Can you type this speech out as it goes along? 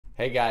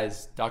Hey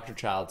guys, Dr.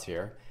 Childs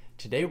here.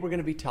 Today we're going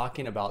to be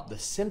talking about the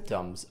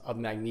symptoms of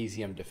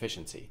magnesium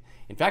deficiency.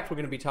 In fact, we're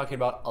going to be talking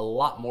about a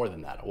lot more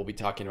than that. We'll be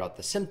talking about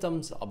the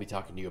symptoms, I'll be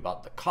talking to you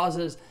about the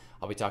causes,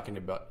 I'll be talking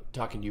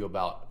to you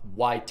about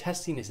why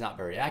testing is not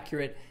very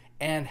accurate,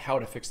 and how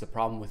to fix the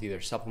problem with either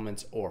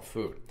supplements or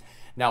food.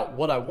 Now,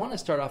 what I want to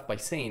start off by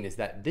saying is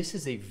that this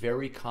is a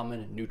very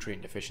common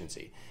nutrient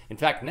deficiency. In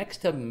fact, next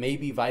to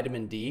maybe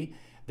vitamin D,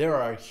 there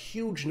are a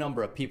huge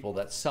number of people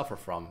that suffer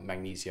from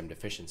magnesium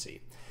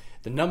deficiency.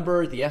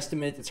 The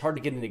estimate, it's hard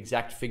to get an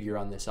exact figure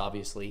on this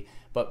obviously,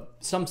 but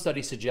some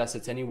studies suggest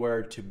it's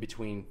anywhere to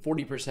between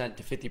 40%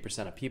 to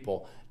 50% of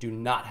people do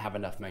not have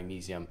enough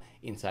magnesium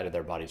inside of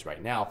their bodies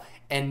right now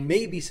and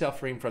may be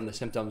suffering from the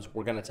symptoms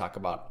we're going to talk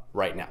about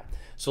right now.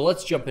 So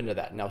let's jump into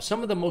that. Now,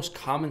 some of the most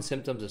common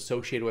symptoms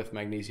associated with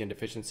magnesium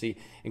deficiency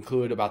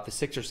include about the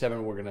 6 or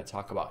 7 we're going to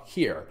talk about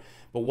here.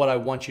 But what I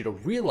want you to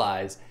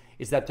realize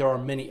is that there are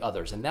many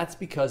others, and that's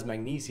because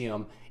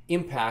magnesium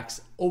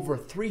impacts over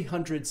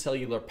 300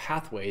 cellular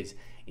pathways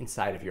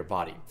inside of your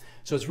body.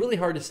 So it's really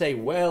hard to say,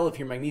 well, if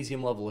your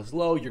magnesium level is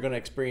low, you're going to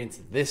experience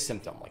this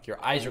symptom, like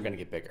your eyes are going to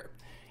get bigger.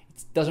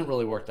 It doesn't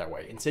really work that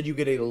way. Instead, you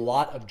get a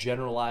lot of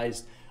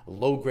generalized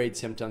low-grade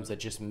symptoms that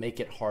just make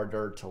it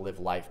harder to live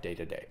life day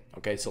to day.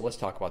 Okay, so let's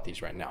talk about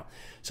these right now.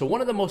 So one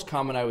of the most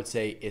common, I would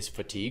say, is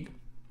fatigue.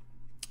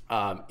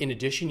 In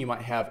addition, you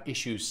might have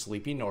issues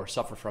sleeping or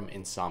suffer from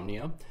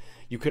insomnia.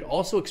 You could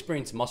also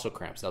experience muscle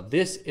cramps. Now,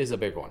 this is a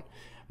big one.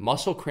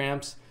 Muscle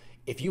cramps,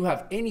 if you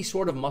have any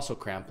sort of muscle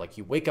cramp, like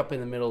you wake up in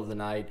the middle of the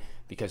night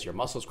because your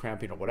muscle's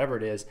cramping or whatever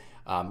it is,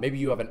 maybe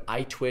you have an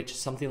eye twitch,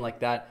 something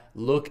like that,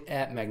 look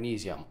at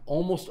magnesium.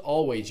 Almost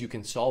always you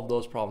can solve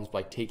those problems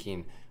by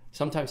taking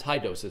sometimes high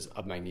doses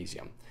of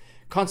magnesium.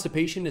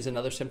 Constipation is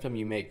another symptom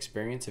you may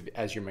experience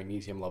as your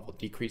magnesium level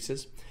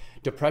decreases.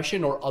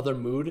 Depression or other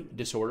mood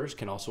disorders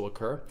can also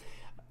occur.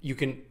 You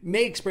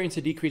may experience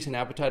a decrease in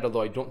appetite,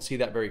 although I don't see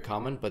that very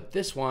common, but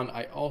this one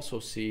I also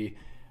see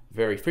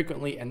very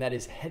frequently, and that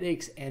is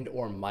headaches and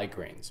or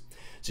migraines.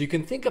 So you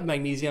can think of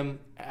magnesium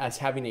as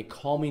having a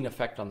calming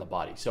effect on the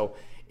body. So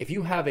if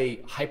you have a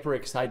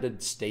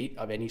hyperexcited state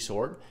of any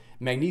sort,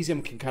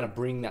 magnesium can kind of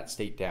bring that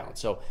state down.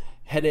 So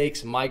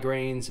headaches,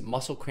 migraines,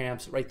 muscle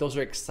cramps, right? Those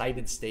are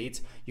excited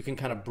states. You can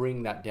kind of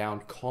bring that down,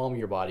 calm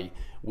your body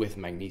with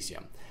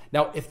magnesium.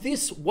 Now, if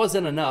this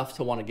wasn't enough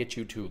to want to get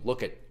you to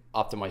look at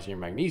optimizing your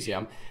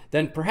magnesium,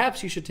 then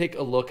perhaps you should take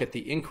a look at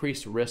the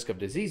increased risk of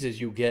diseases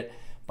you get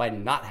by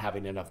not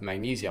having enough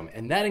magnesium.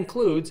 And that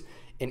includes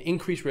an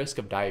increased risk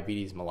of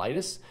diabetes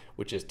mellitus,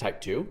 which is type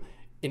 2,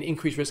 an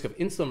increased risk of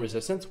insulin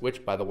resistance,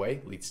 which by the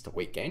way leads to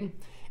weight gain,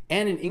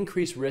 and an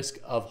increased risk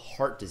of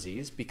heart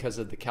disease because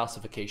of the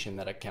calcification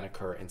that can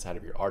occur inside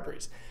of your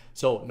arteries.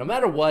 So no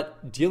matter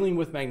what, dealing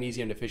with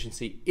magnesium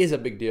deficiency is a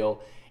big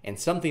deal and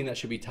something that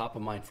should be top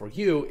of mind for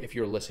you if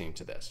you're listening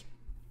to this.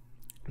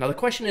 Now the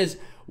question is,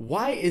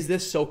 why is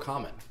this so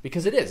common?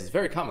 Because it's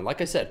very common.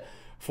 Like I said,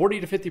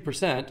 40 to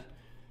 50%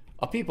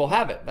 of people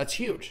have it. That's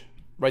huge,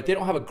 right? They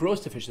don't have a gross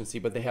deficiency,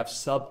 but they have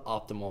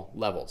suboptimal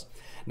levels.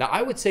 Now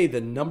I would say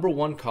the number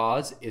one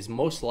cause is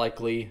most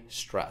likely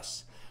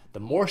stress.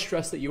 The more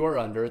stress that you are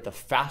under, the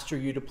faster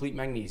you deplete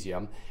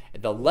magnesium.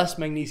 The less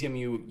magnesium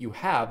you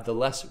have, the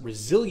less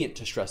resilient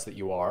to stress that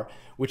you are,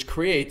 which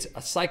creates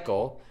a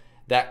cycle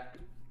that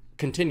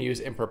continues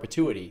in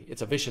perpetuity.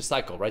 It's a vicious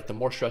cycle, right? The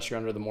more stress you're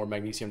under, the more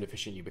magnesium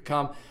deficient you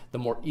become, the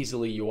more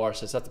easily you are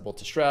susceptible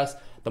to stress,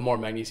 the more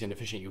magnesium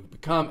deficient you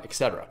become,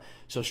 etc.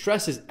 So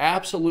stress is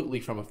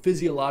absolutely, from a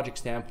physiologic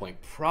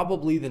standpoint,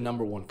 probably the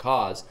number one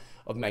cause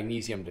of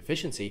magnesium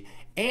deficiency,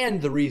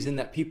 and the reason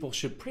that people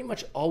should pretty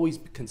much always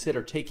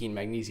consider taking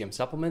magnesium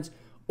supplements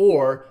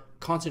or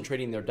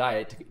concentrating their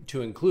diet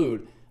to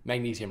include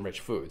magnesium-rich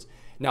foods.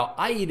 Now,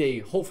 I eat a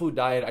whole food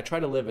diet. I try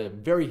to live a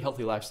very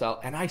healthy lifestyle,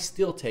 and I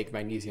still take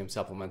magnesium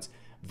supplements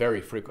very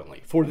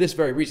frequently for this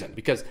very reason,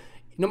 because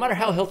no matter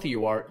how healthy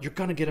you are, you're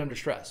going to get under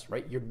stress,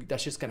 right?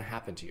 That's just going to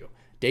happen to you.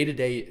 Day to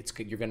day,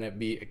 you're going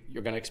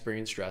to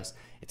experience stress.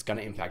 It's going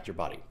to impact your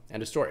body.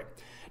 End of story.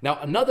 Now,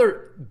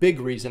 another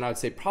big reason, I would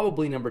say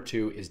probably number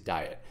 2, is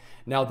diet.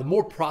 Now, the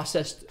more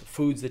processed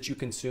foods that you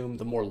consume,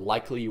 the more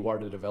likely you are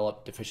to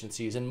develop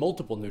deficiencies in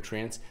multiple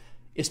nutrients,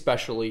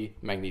 especially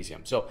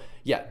magnesium. So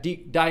yeah,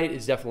 diet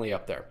is definitely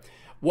up there.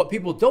 What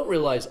people don't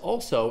realize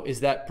also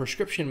is that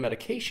prescription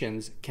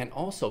medications can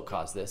also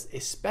cause this,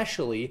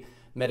 especially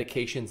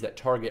medications that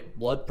target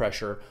blood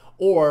pressure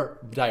or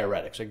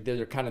diuretics. Like,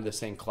 they're kind of the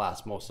same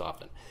class most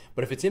often.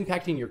 But if it's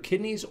impacting your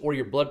kidneys or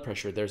your blood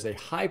pressure, there's a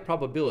high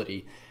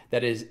probability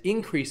that is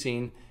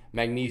increasing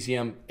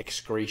magnesium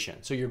excretion.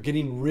 So you're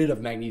getting rid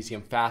of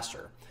magnesium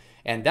faster,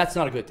 and that's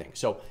not a good thing.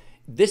 So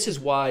this is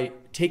why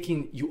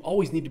you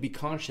always need to be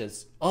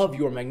conscious of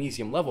your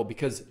magnesium level,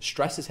 because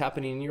stress is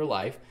happening in your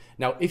life.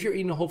 Now, if you're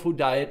eating a whole food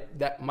diet,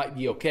 that might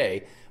be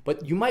okay,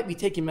 but you might be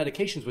taking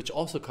medications which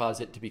also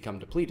cause it to become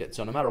depleted.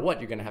 So no matter what,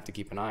 you're going to have to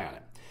keep an eye on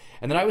it.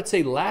 And then I would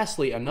say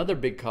lastly, another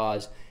big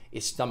cause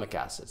is stomach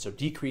acid, so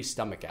decreased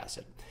stomach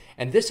acid.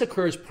 And this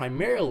occurs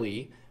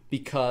primarily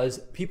because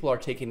people are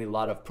taking a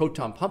lot of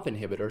proton pump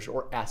inhibitors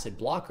or acid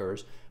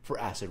blockers for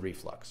acid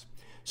reflux.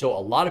 So a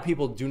lot of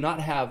people do not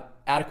have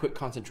adequate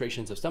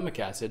concentrations of stomach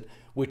acid,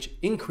 which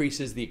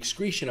increases the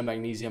excretion of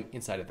magnesium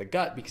inside of the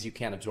gut because you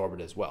can't absorb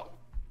it as well.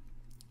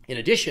 In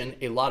addition,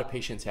 a lot of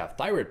patients have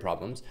thyroid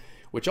problems,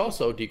 which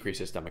also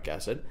decreases stomach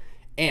acid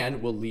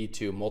and will lead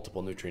to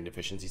multiple nutrient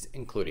deficiencies,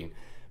 including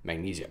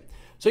magnesium.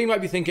 So you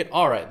might be thinking,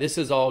 all right, this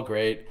is all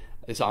great.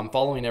 So I'm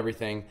following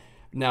everything.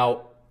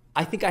 Now,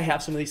 I think I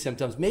have some of these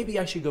symptoms. Maybe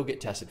I should go get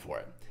tested for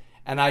it.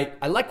 And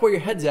I like where your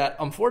head's at.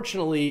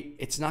 Unfortunately,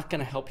 it's not going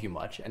to help you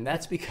much. And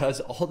that's because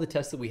all the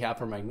tests that we have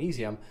for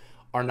magnesium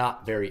are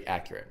not very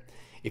accurate.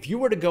 If you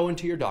were to go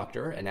into your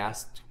doctor and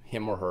ask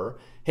him or her,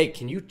 hey,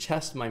 can you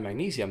test my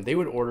magnesium? They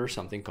would order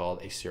something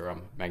called a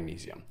serum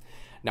magnesium.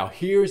 Now,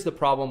 here's the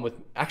problem with,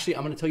 actually,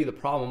 I'm going to tell you the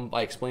problem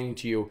by explaining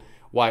to you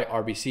why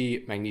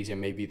RBC magnesium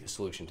may be the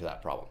solution to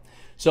that problem.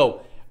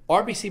 So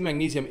RBC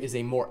magnesium is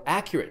a more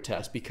accurate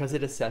test because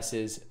it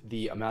assesses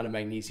the amount of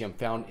magnesium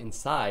found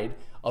inside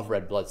of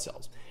red blood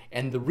cells.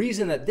 And the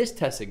reason that this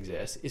test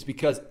exists is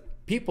because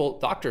people,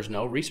 doctors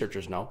know,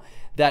 researchers know,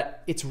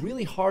 that it's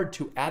really hard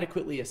to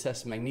adequately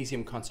assess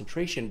magnesium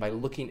concentration by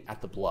looking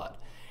at the blood.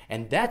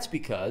 And that's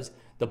because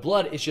the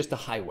blood is just a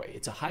highway.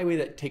 It's a highway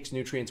that takes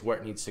nutrients where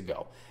it needs to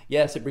go.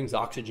 Yes, it brings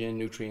oxygen,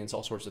 nutrients,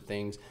 all sorts of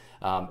things,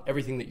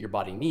 everything that your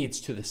body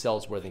needs to the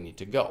cells where they need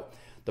to go.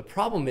 The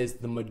problem is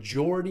the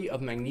majority of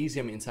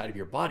magnesium inside of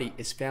your body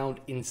is found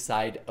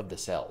inside of the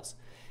cells.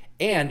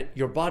 And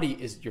your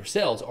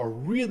cells are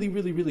really,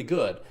 really, really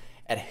good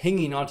at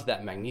hanging on to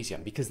that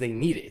magnesium because they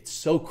need it. It's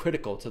so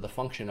critical to the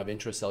function of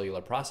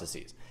intracellular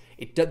processes.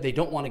 They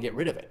don't want to get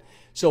rid of it.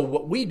 So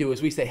what we do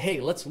is we say, hey,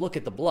 let's look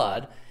at the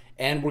blood,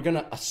 and we're going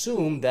to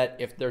assume that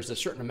if there's a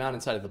certain amount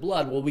inside of the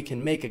blood, well, we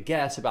can make a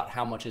guess about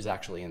how much is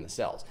actually in the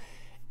cells.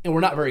 And we're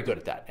not very good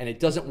at that, and it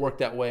doesn't work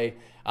that way.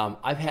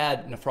 I've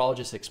had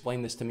nephrologists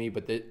explain this to me,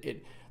 but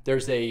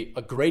there's a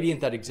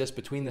gradient that exists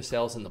between the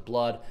cells and the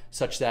blood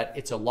such that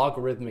it's a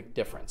logarithmic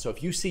difference. So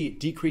if you see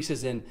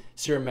decreases in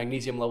serum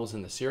magnesium levels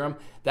in the serum,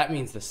 that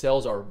means the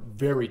cells are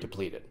very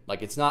depleted.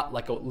 Like it's not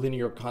a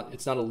linear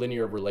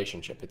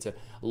relationship. It's a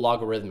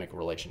logarithmic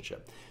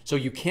relationship. So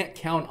you can't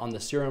count on the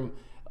serum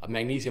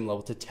magnesium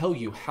level to tell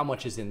you how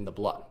much is in the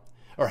blood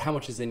or how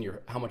much is in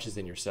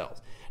your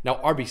cells. Now,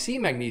 RBC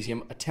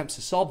magnesium attempts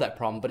to solve that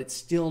problem, but it's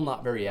still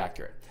not very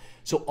accurate.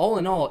 So all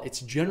in all, it's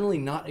generally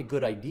not a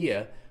good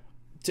idea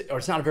or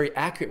it's not a very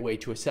accurate way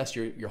to assess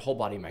your whole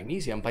body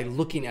magnesium by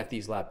looking at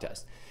these lab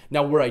tests.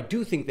 Now, where I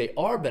do think they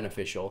are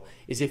beneficial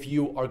is if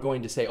you are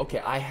going to say, okay,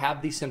 I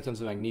have these symptoms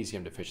of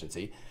magnesium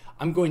deficiency.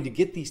 I'm going to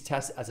get these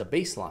tests as a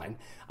baseline,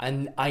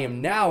 and I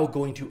am now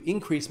going to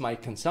increase my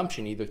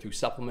consumption either through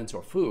supplements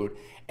or food,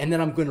 and then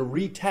I'm going to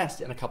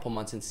retest in a couple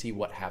months and see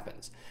what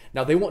happens.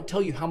 Now, they won't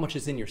tell you how much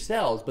is in your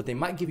cells, but they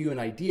might give you an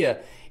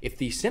idea if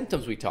these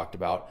symptoms we talked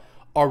about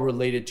are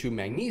related to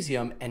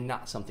magnesium and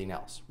not something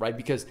else, right?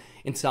 Because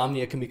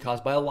insomnia can be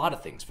caused by a lot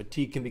of things.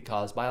 Fatigue can be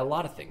caused by a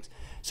lot of things.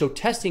 So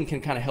testing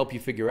can kind of help you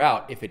figure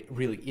out if it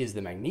really is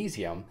the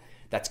magnesium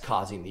that's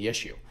causing the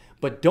issue.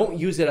 But don't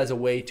use it as a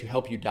way to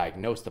help you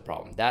diagnose the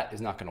problem. That is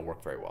not going to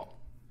work very well.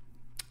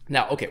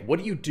 Now, okay, what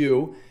do you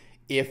do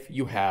if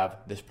you have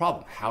this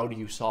problem? How do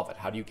you solve it?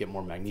 How do you get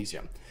more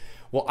magnesium?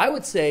 Well, I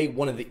would say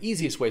one of the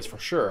easiest ways for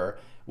sure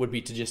would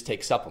be to just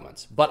take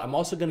supplements. But I'm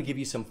also going to give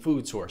you some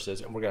food sources,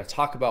 and we're going to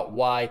talk about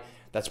why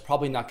that's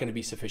probably not going to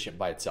be sufficient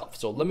by itself.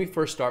 So let me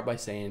first start by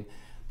saying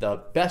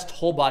the best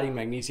whole body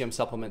magnesium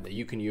supplement that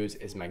you can use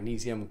is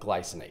magnesium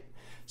glycinate.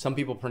 Some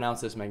people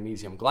pronounce this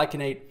magnesium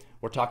glycinate.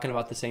 We're talking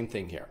about the same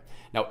thing here.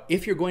 Now,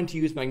 if you're going to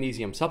use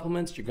magnesium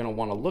supplements, you're going to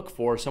want to look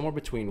for somewhere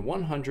between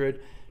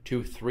 100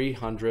 to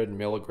 300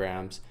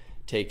 milligrams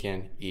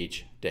taken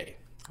each day.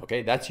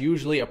 Okay, that's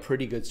usually a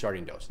pretty good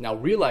starting dose. Now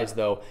realize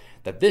though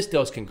that this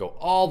dose can go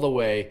all the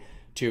way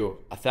to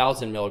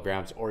 1,000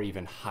 milligrams or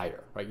even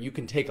higher, right? You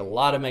can take a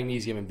lot of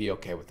magnesium and be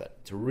okay with it.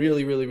 It's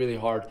really, really, really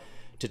hard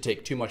to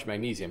take too much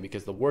magnesium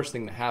because the worst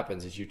thing that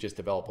happens is you just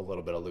develop a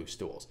little bit of loose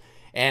stools.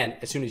 And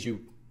as soon as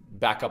you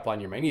back up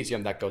on your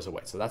magnesium, that goes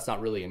away. So that's not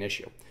really an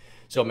issue.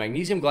 So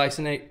magnesium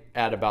glycinate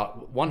at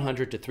about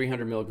 100 to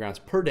 300 milligrams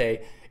per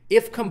day,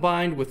 if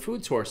combined with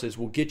food sources,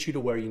 will get you to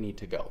where you need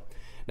to go.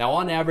 Now,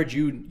 on average,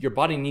 your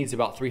body needs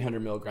about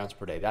 300 milligrams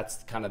per day.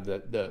 That's kind of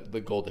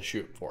the goal to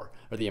shoot for,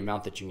 or the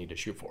amount that you need to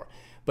shoot for.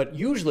 But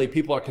usually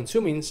people are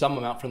consuming some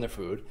amount from their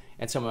food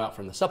and some amount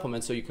from the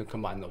supplements, so you can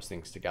combine those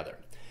things together.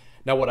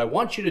 Now, what I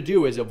want you to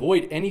do is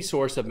avoid any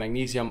source of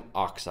magnesium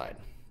oxide.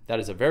 That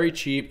is a very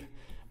cheap,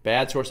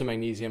 bad source of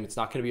magnesium. It's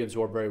not going to be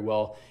absorbed very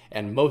well,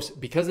 and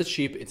because it's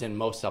cheap, it's in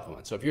most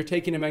supplements. So if you're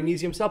taking a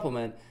magnesium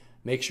supplement,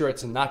 make sure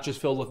it's not just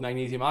filled with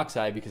magnesium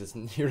oxide because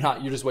you're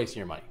just wasting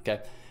your money,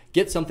 okay?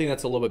 Get something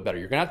that's a little bit better.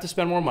 You're gonna have to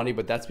spend more money,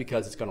 but that's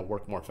because it's gonna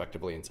work more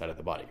effectively inside of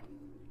the body.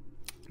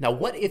 Now,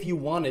 what if you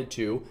wanted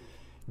to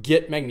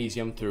get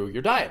magnesium through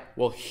your diet?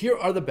 Well, here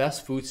are the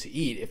best foods to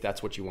eat if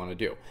that's what you wanna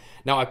do.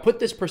 Now, I put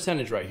this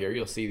percentage right here.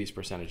 You'll see these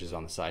percentages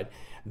on the side.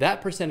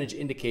 That percentage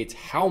indicates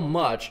how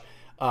much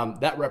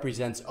that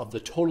represents of the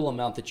total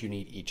amount that you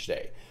need each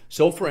day.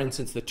 So for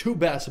instance, the two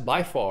best,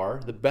 by far,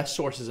 the best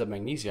sources of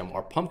magnesium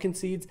are pumpkin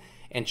seeds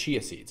and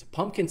chia seeds.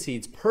 Pumpkin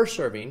seeds per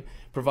serving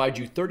provide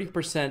you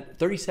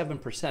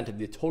 37% of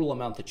the total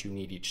amount that you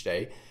need each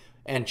day.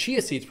 And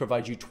chia seeds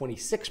provide you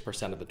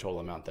 26% of the total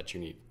amount that you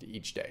need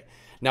each day.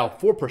 Now,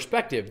 for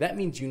perspective, that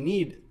means you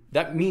need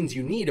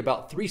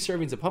about 3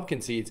 servings of pumpkin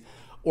seeds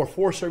or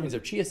 4 servings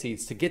of chia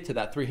seeds to get to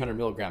that 300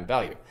 milligram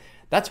value.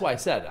 That's why I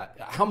said,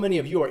 how many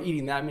of you are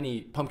eating that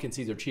many pumpkin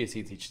seeds or chia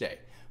seeds each day?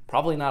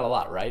 Probably not a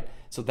lot, right?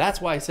 So that's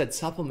why I said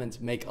supplements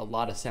make a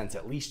lot of sense,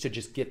 at least to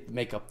just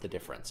make up the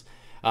difference.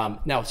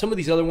 Now, some of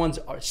these other ones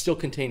still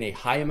contain a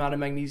high amount of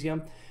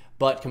magnesium,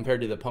 but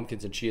compared to the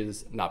pumpkins and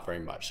chias, not very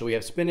much. So we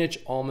have spinach,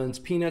 almonds,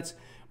 peanuts,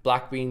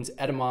 black beans,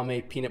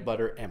 edamame, peanut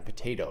butter, and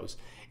potatoes.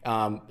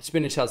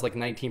 Spinach has like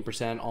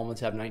 19%,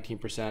 almonds have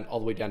 19%, all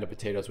the way down to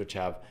potatoes, which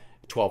have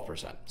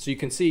 12%. So you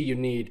can see you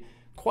need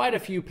quite a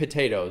few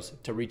potatoes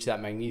to reach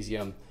that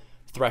magnesium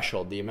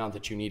threshold, the amount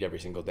that you need every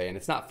single day. And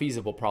it's not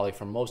feasible probably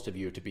for most of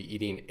you to be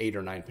eating 8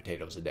 or 9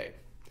 potatoes a day.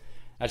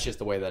 That's just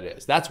the way that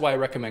is. That's why I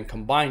recommend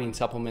combining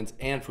supplements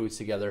and foods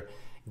together.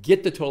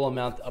 Get the total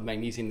amount of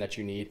magnesium that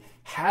you need.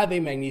 Have a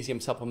magnesium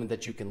supplement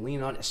that you can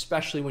lean on,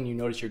 especially when you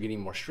notice you're getting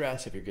more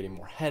stress, if you're getting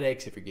more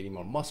headaches, if you're getting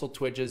more muscle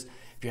twitches,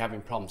 if you're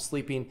having problems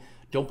sleeping.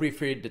 Don't be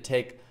afraid to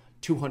take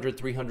 200,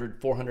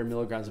 300, 400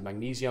 milligrams of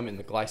magnesium in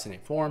the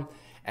glycinate form.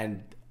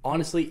 And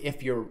honestly,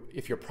 if your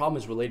problem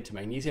is related to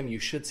magnesium, you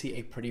should see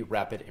a pretty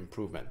rapid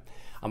improvement.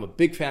 I'm a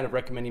big fan of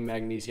recommending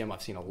magnesium.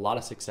 I've seen a lot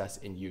of success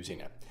in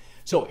using it.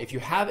 So if you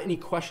have any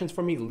questions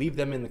for me, leave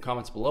them in the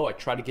comments below. I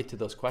try to get to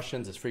those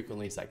questions as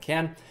frequently as I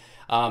can.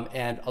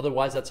 And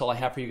otherwise, that's all I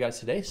have for you guys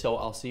today. So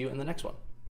I'll see you in the next one.